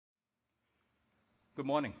Good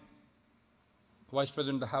morning. Vice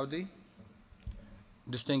President Howdy,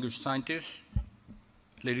 distinguished scientists,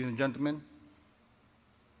 ladies and gentlemen,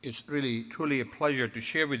 it's really, truly a pleasure to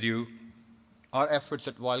share with you our efforts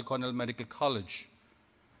at Weill Cornell Medical College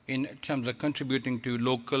in terms of contributing to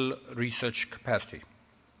local research capacity.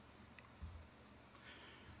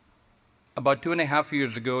 About 2.5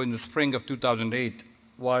 years ago, in the spring of 2008,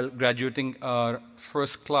 while graduating our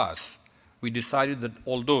first class, we decided that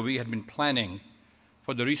although we had been planning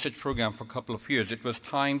for the research program for a couple of years, it was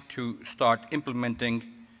time to start implementing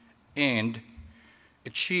and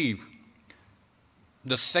achieve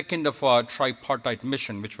the second of our tripartite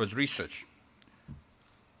mission, which was research.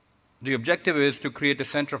 The objective is to create a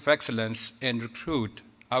center of excellence and recruit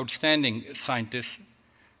outstanding scientists,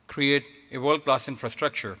 create a world-class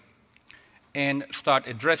infrastructure, and start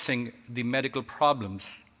addressing the medical problems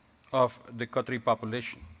of the Qatari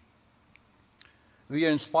population. We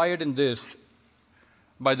are inspired in this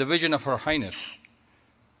by the vision of Her Highness,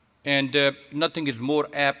 and nothing is more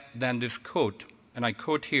apt than this quote, and I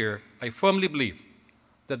quote here, "I firmly believe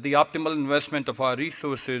that the optimal investment of our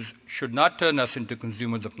resources should not turn us into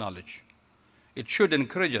consumers of knowledge. It should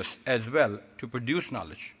encourage us as well to produce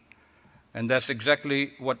knowledge." And that's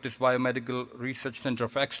exactly what this Biomedical Research Center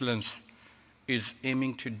of Excellence is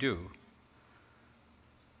aiming to do.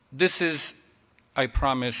 This is, I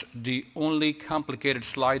promise, the only complicated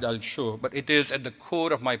slide I'll show, but it is at the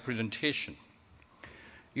core of my presentation.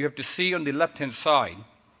 You have to see on the left-hand side.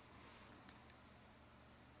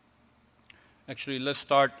 Actually, let's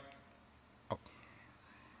start. Oh.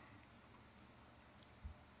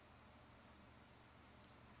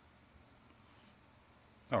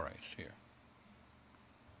 All right, it's here.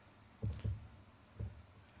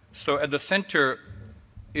 So at the center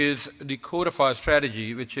is the core of our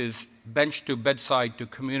strategy, which is bench to bedside to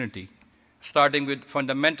community, starting with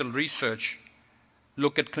fundamental research,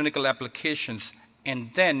 look at clinical applications,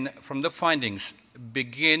 and then from the findings,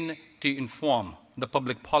 begin to inform the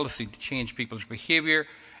public policy to change people's behavior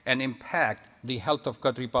and impact the health of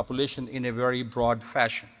Qatari population in a very broad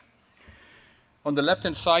fashion. On the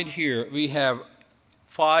left-hand side here, we have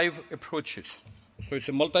 5 approaches. So it's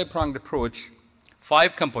a multi-pronged approach,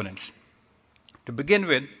 5 components. To begin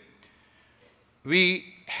with,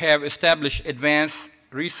 we have established advanced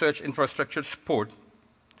research infrastructure support.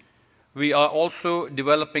 We are also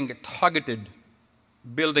developing targeted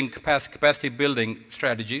building capacity building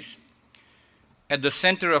strategies. At the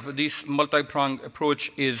center of this multi-pronged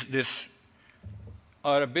approach is this,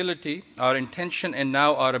 our ability, our intention, and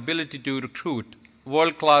now our ability to recruit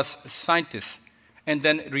world-class scientists and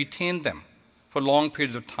then retain them for long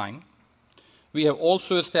periods of time. We have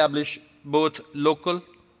also established both local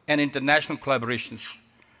and international collaborations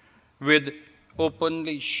with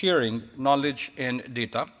openly sharing knowledge and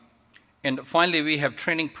data. And finally, we have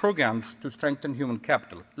training programs to strengthen human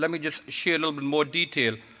capital. Let me just share a little bit more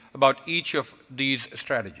detail about each of these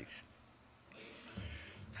strategies.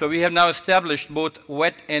 So we have now established both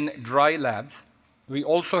wet and dry labs. We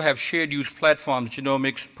also have shared use platforms,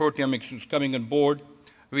 genomics, proteomics is coming on board.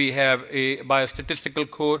 We have a biostatistical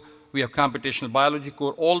core. We have computational biology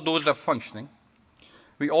core. All those are functioning.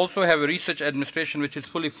 We also have a research administration which is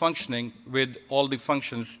fully functioning with all the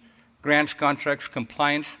functions, grants, contracts,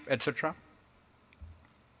 compliance, etc.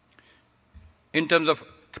 In terms of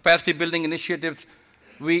capacity building initiatives,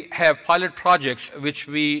 we have pilot projects which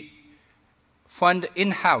we fund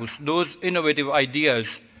in-house, those innovative ideas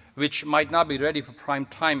which might not be ready for prime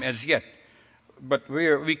time as yet, but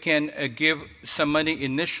where we can give some money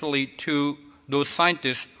initially to those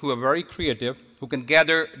scientists who are very creative, who can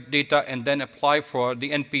gather data and then apply for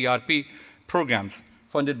the NPRP programs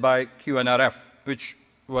funded by QNRF, which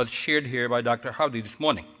was shared here by Dr. Howdy this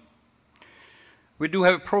morning. We do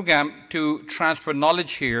have a program to transfer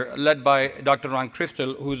knowledge here led by Dr. Ron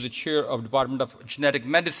Crystal, who is the chair of the Department of Genetic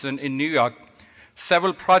Medicine in New York.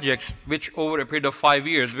 Several projects which over a period of 5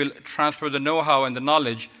 years will transfer the know-how and the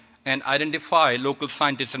knowledge and identify local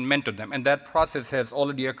scientists and mentor them. And that process has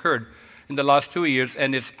already occurred in the last 2 years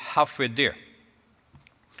and is halfway there.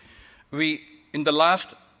 In the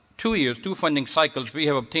last 2 years, 2 funding cycles, we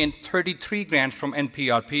have obtained 33 grants from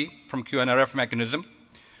NPRP, from QNRF mechanism.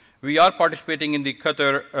 We are participating in the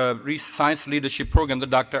Qatar Science Leadership Program that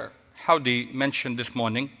Dr. Howdy mentioned this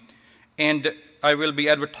morning, and I will be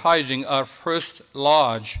advertising our first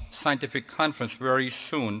large scientific conference very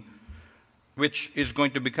soon, which is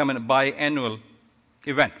going to become a biannual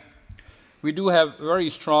event. We do have very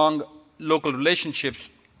strong local relationships.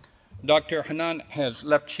 Dr. Hanan has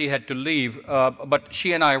left, she had to leave, but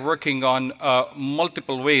she and I are working on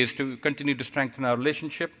multiple ways to continue to strengthen our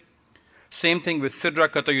relationship. Same thing with Sidra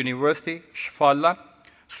Qatar University, Shafallah,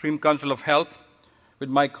 Stream Council of Health, with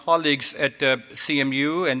my colleagues at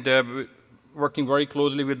CMU and working very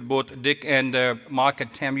closely with both Dick and Mark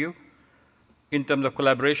at TAMU in terms of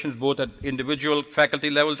collaborations both at individual faculty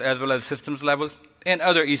levels as well as systems levels and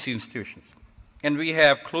other EC institutions. And we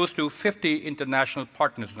have close to 50 international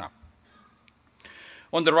partners now.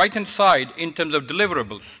 On the right-hand side, in terms of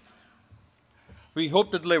deliverables, we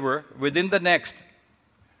hope to deliver within the next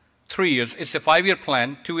 3 years. It's a 5-year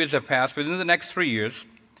plan, 2 years have passed. Within the next 3 years,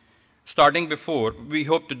 starting before, we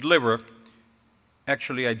hope to deliver.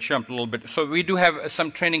 Actually, I jumped a little bit. So we do have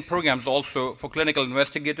some training programs also for clinical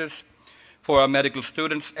investigators, for our medical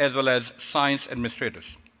students, as well as science administrators.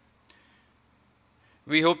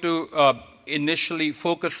 We hope to initially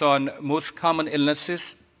focus on most common illnesses.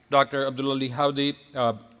 Dr. Abdullah Ali Howdi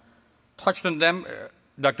touched on them.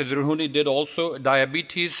 Dr. Zirhuni did also.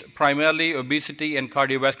 Diabetes, primarily obesity and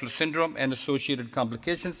cardiovascular syndrome and associated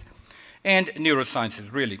complications, and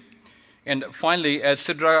neurosciences, really. And finally, as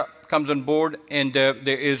Sidra comes on board, and there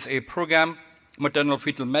is a program, maternal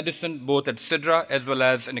fetal medicine, both at Sidra as well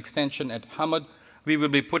as an extension at Hamad, we will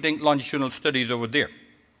be putting longitudinal studies over there.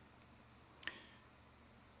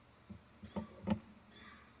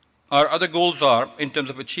 Our other goals are, in terms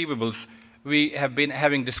of achievables, we have been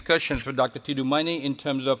having discussions with Dr. Tidu Maini in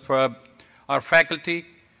terms of our faculty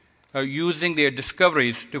using their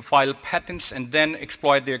discoveries to file patents and then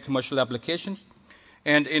exploit their commercial applications.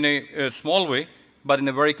 And in a small way, but in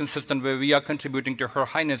a very consistent way, we are contributing to Her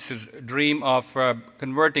Highness's dream of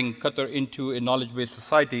converting Qatar into a knowledge-based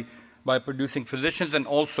society by producing physicians and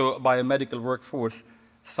also biomedical workforce,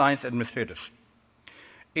 science administrators.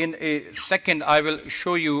 In a second, I will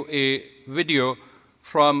show you a video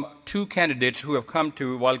from 2 candidates who have come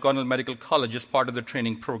to Weill Cornell Medical College as part of the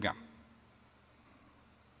training program.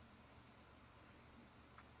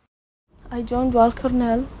 I joined Weill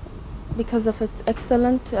Cornell because of its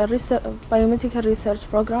excellent biomedical research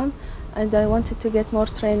program, and I wanted to get more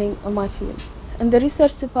training on my field. In the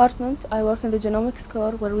research department, I work in the genomics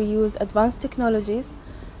core, where we use advanced technologies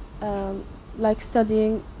like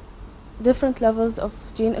studying different levels of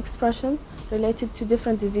gene expression related to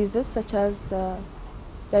different diseases such as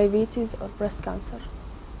diabetes or breast cancer.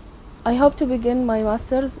 I hope to begin my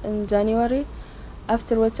master's in January,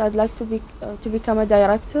 after which I'd like to become a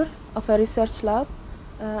director of a research lab.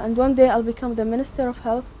 And one day I'll become the Minister of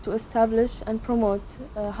Health to establish and promote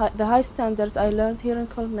the high standards I learned here in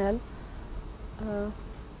Cornell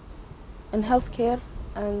in healthcare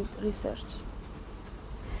and research.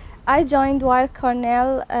 I joined Weill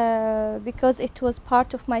Cornell because it was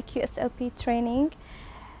part of my QSLP training.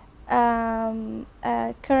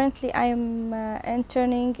 Currently I am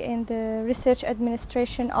interning in the Research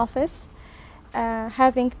Administration Office,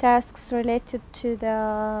 having tasks related to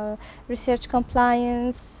the research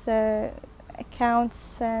compliance,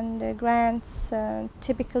 accounts and grants,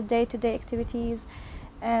 typical day-to-day activities,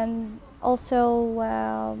 and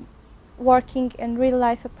also working in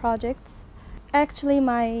real-life projects. Actually,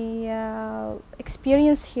 my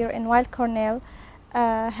experience here in Weill Cornell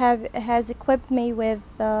has equipped me with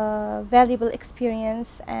valuable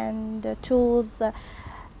experience and tools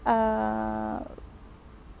to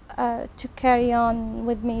carry on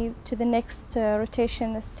with me to the next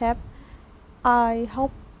rotation step. I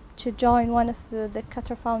hope to join one of the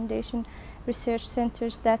Qatar Foundation research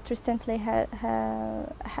centers that recently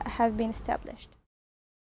have been established.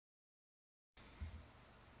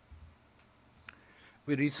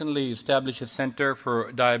 We recently established a center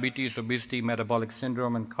for diabetes, obesity, metabolic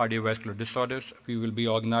syndrome, and cardiovascular disorders. We will be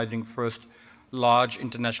organizing first large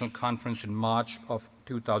international conference in March of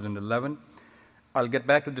 2011. I'll get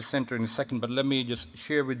back to the center in a second, but let me just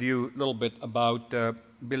share with you a little bit about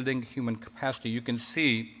building human capacity. You can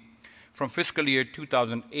see from fiscal year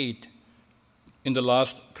 2008, in the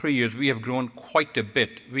last 3 years, we have grown quite a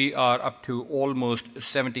bit. We are up to almost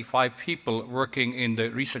 75 people working in the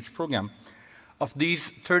research program. Of these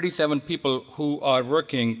 37 people who are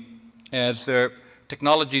working as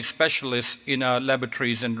technology specialists in our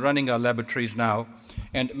laboratories and running our laboratories now,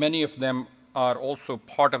 and many of them are also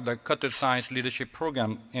part of the Qatar Science Leadership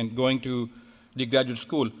Program and going to the graduate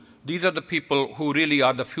school. These are the people who really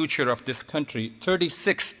are the future of this country.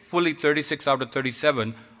 36, fully 36 out of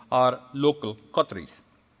 37 are local Qataris.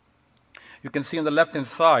 You can see on the left-hand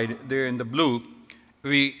side there in the blue,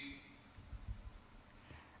 we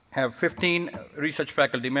have 15 research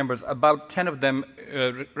faculty members, about 10 of them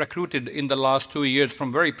recruited in the last 2 years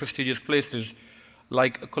from very prestigious places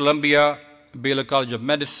like Columbia, Baylor College of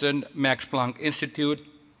Medicine, Max Planck Institute,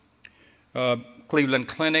 Cleveland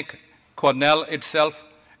Clinic, Cornell itself,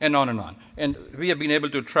 and on and on. And we have been able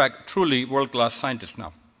to attract truly world-class scientists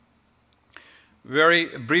now.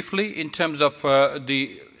 Very briefly, in terms of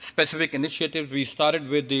the specific initiatives, we started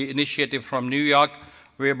with the initiative from New York,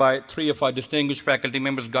 whereby 3 of our distinguished faculty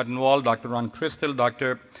members got involved, Dr. Ron Crystal,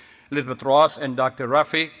 Dr. Elizabeth Ross, and Dr.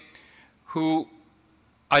 Rafi, who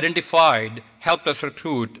identified, helped us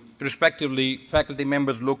recruit, respectively, faculty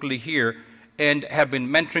members locally here, and have been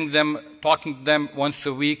mentoring them, talking to them once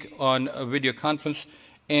a week on a video conference,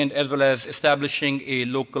 and as well as establishing a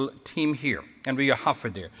local team here. And we are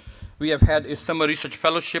halfway there. We have had a summer research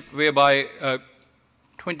fellowship whereby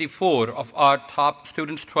 24 of our top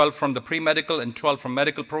students, 12 from the pre-medical and 12 from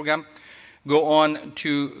medical program, go on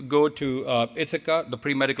to go to Ithaca. The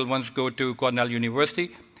pre-medical ones go to Cornell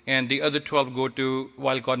University, and the other 12 go to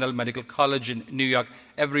Weill Cornell Medical College in New York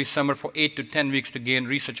every summer for 8 to 10 weeks to gain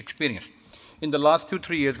research experience. In the last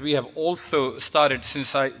 2-3 years, we have also started,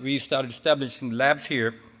 since we started establishing labs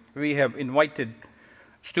here, we have invited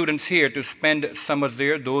students here to spend summers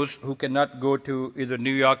there, those who cannot go to either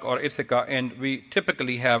New York or Ithaca, and we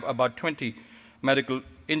typically have about 20 medical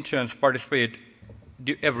interns participate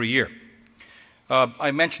every year.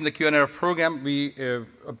 I mentioned the QNRF program. We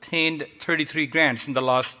obtained 33 grants in the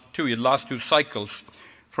last 2 cycles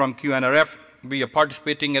from QNRF. We are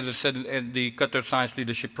participating, as I said, in the Qatar Science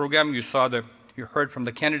Leadership Program. You heard from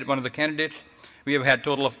the candidate, one of the candidates. We have had a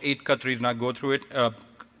total of 8 Qataris now go through it.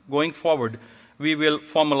 Going forward, we will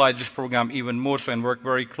formalize this program even more so and work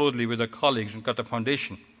very closely with our colleagues in Qatar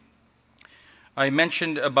Foundation. I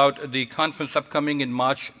mentioned about the conference upcoming in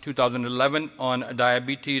March 2011 on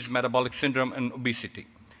diabetes, metabolic syndrome, and obesity.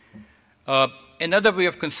 Another way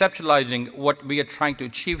of conceptualizing what we are trying to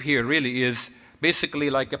achieve here really is basically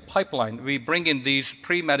like a pipeline. We bring in these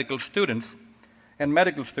pre-medical students and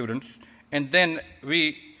medical students, and then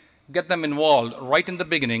we get them involved right in the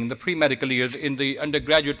beginning, in the pre-medical years, in the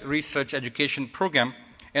undergraduate research education program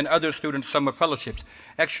and other student summer fellowships.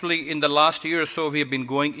 Actually, in the last year or so, we have been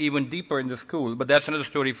going even deeper in the school, but that's another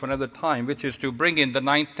story for another time, which is to bring in the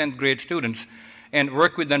 9th, 10th grade students and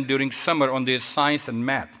work with them during summer on their science and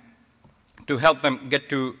math to help them get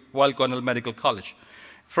to Weill Cornell Medical College.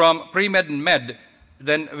 From pre-med and med,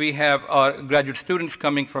 then we have our graduate students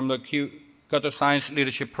coming from the Qatar Science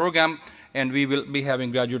Leadership Program, and we will be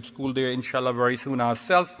having graduate school there, inshallah, very soon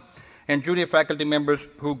ourselves. And junior faculty members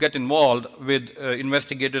who get involved with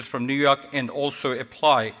investigators from New York and also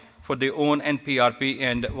apply for their own NPRP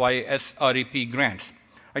and YSREP grants.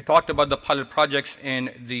 I talked about the pilot projects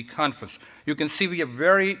in the conference. You can see we are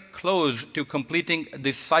very close to completing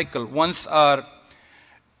this cycle once our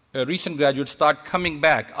recent graduates start coming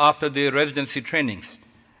back after their residency trainings.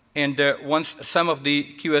 And once some of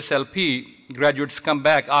the QSLP graduates come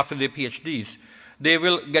back after their PhDs, they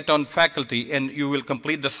will get on faculty and you will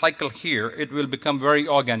complete the cycle here. It will become very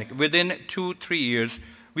organic. Within 2-3 years,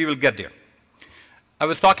 we will get there. I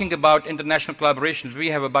was talking about international collaborations. We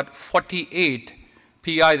have about 48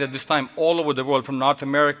 PIs at this time all over the world, from North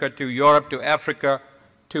America to Europe to Africa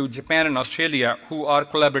to Japan and Australia, who are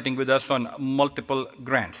collaborating with us on multiple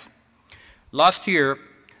grants. Last year,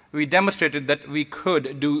 we demonstrated that we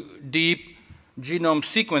could do deep genome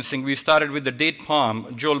sequencing. We started with the date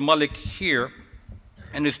palm, Joel Malik here,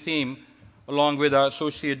 and his team, along with our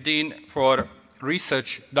Associate Dean for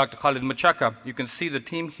Research, Dr. Khalid Machaka. You can see the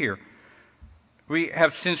team here. We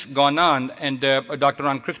have since gone on, and Dr.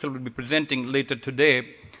 Ron Crystal will be presenting later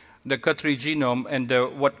today the Qatari genome and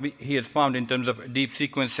what he has found in terms of deep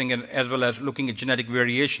sequencing and as well as looking at genetic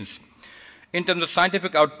variations. In terms of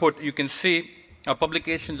scientific output, you can see our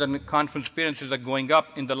publications and conference appearances are going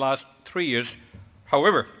up in the last 3 years.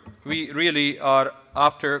 However, we really are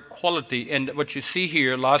after quality, and what you see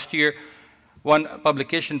here, last year, one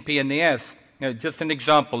publication, PNAS, just an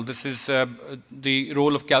example, this is the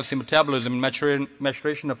role of calcium metabolism in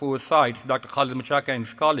maturation of oocytes, Dr. Khalid Machaka and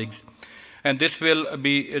his colleagues. And this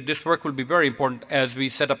work will be very important as we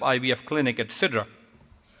set up IVF clinic, etc.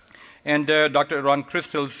 And Dr. Ron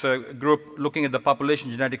Crystal's group looking at the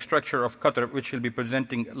population genetic structure of Qatar, which he'll be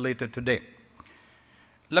presenting later today.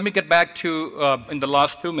 Let me get back to, in the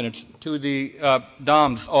last 2 minutes, to the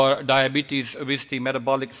DOMS, or Diabetes, Obesity,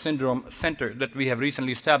 Metabolic Syndrome Center that we have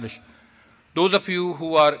recently established. Those of you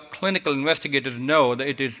who are clinical investigators know that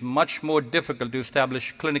it is much more difficult to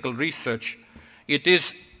establish clinical research. It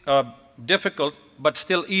is difficult, but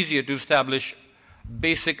still easier to establish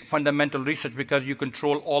basic fundamental research because you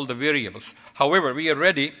control all the variables. However, we are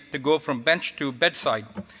ready to go from bench to bedside.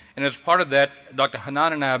 And as part of that, Dr.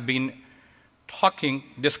 Hanan and I have been talking,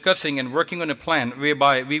 discussing, and working on a plan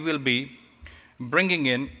whereby we will be bringing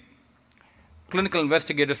in clinical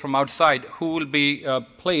investigators from outside who will be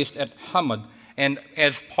placed at Hamad and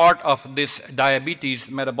as part of this diabetes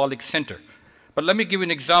metabolic center. But let me give you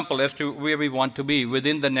an example as to where we want to be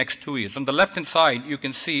within the next 2 years. On the left-hand side, you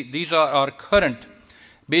can see these are our current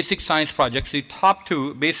basic science projects. The top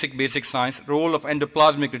two, basic science, role of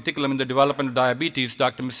endoplasmic reticulum in the development of diabetes,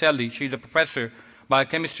 Dr. Miselli, she's a professor of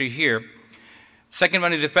biochemistry here. Second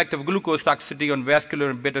one is effect of glucose toxicity on vascular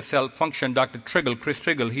and beta cell function, Dr. Chris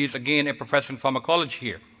Triggle, he is again a professor in pharmacology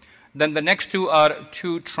here. Then the next two are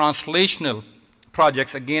two translational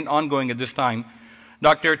projects, again ongoing at this time.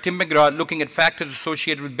 Dr. Tim McGraw looking at factors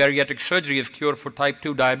associated with bariatric surgery as cure for type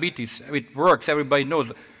 2 diabetes. It works, everybody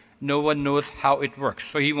knows. No one knows how it works.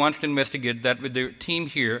 So he wants to investigate that with the team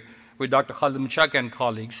here, with Dr. Khalid Mchaka and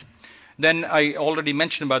colleagues. Then I already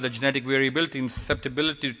mentioned about the genetic variability and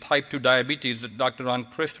susceptibility to type 2 diabetes that Dr. Ron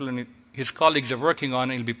Crystal and his colleagues are working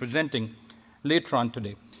on and will be presenting later on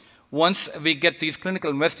today. Once we get these clinical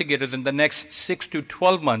investigators in the next 6 to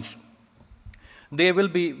 12 months, they will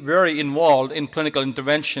be very involved in clinical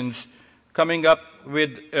interventions, coming up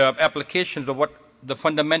with applications of what the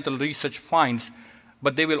fundamental research finds,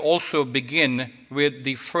 but they will also begin with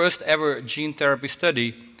the first ever gene therapy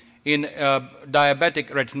study in diabetic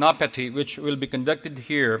retinopathy, which will be conducted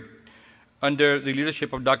here under the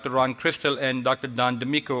leadership of Dr. Ron Crystal and Dr. Don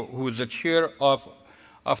D'Amico, who is the chair of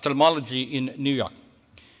ophthalmology in New York.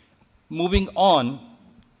 Moving on,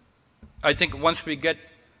 I think once we get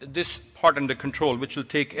this part under control, which will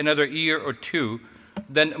take another year or two,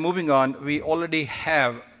 then moving on, we already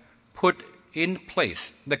have put in place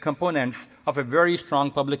the components of a very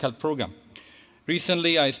strong public health program.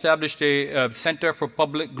 Recently, I established a Center for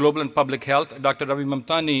Global and Public Health. Dr. Ravi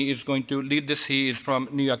Mamtani is going to lead this. He is from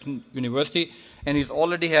New York University, and he's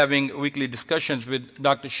already having weekly discussions with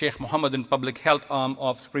Dr. Sheikh Mohammed in Public Health arm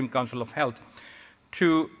of Supreme Council of Health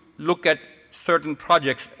to look at certain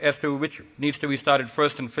projects as to which needs to be started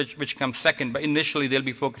first and which comes second, but initially they'll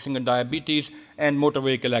be focusing on diabetes and motor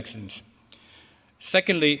vehicle accidents.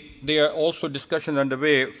 Secondly, there are also discussions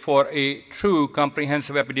underway for a true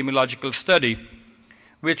comprehensive epidemiological study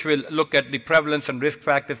which will look at the prevalence and risk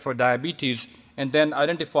factors for diabetes and then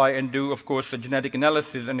identify and do, of course, a genetic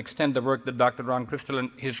analysis and extend the work that Dr. Ron Crystal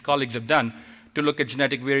and his colleagues have done to look at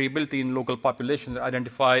genetic variability in local populations and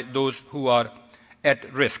identify those who are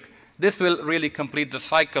at risk. This will really complete the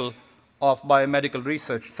cycle of biomedical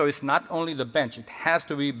research. So it's not only the bench, it has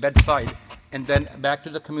to be bedside and then back to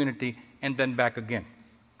the community and then back again.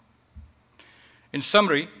 In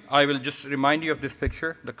summary, I will just remind you of this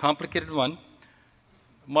picture, the complicated one,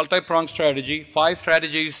 multi-pronged strategy, 5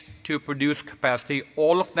 strategies to produce capacity,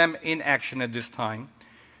 all of them in action at this time.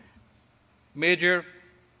 Major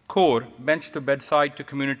core, bench to bedside to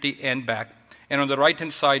community and back. And on the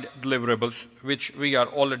right-hand side, deliverables, which we are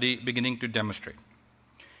already beginning to demonstrate.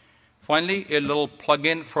 Finally, a little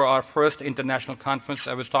plug-in for our first international conference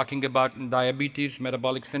I was talking about in diabetes,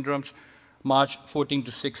 metabolic syndromes, March 14th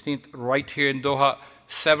to 16th, right here in Doha.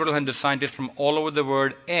 Several hundred scientists from all over the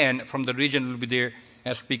world and from the region will be there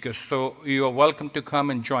as speakers. So you are welcome to come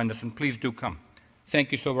and join us, and please do come.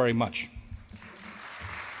 Thank you so very much.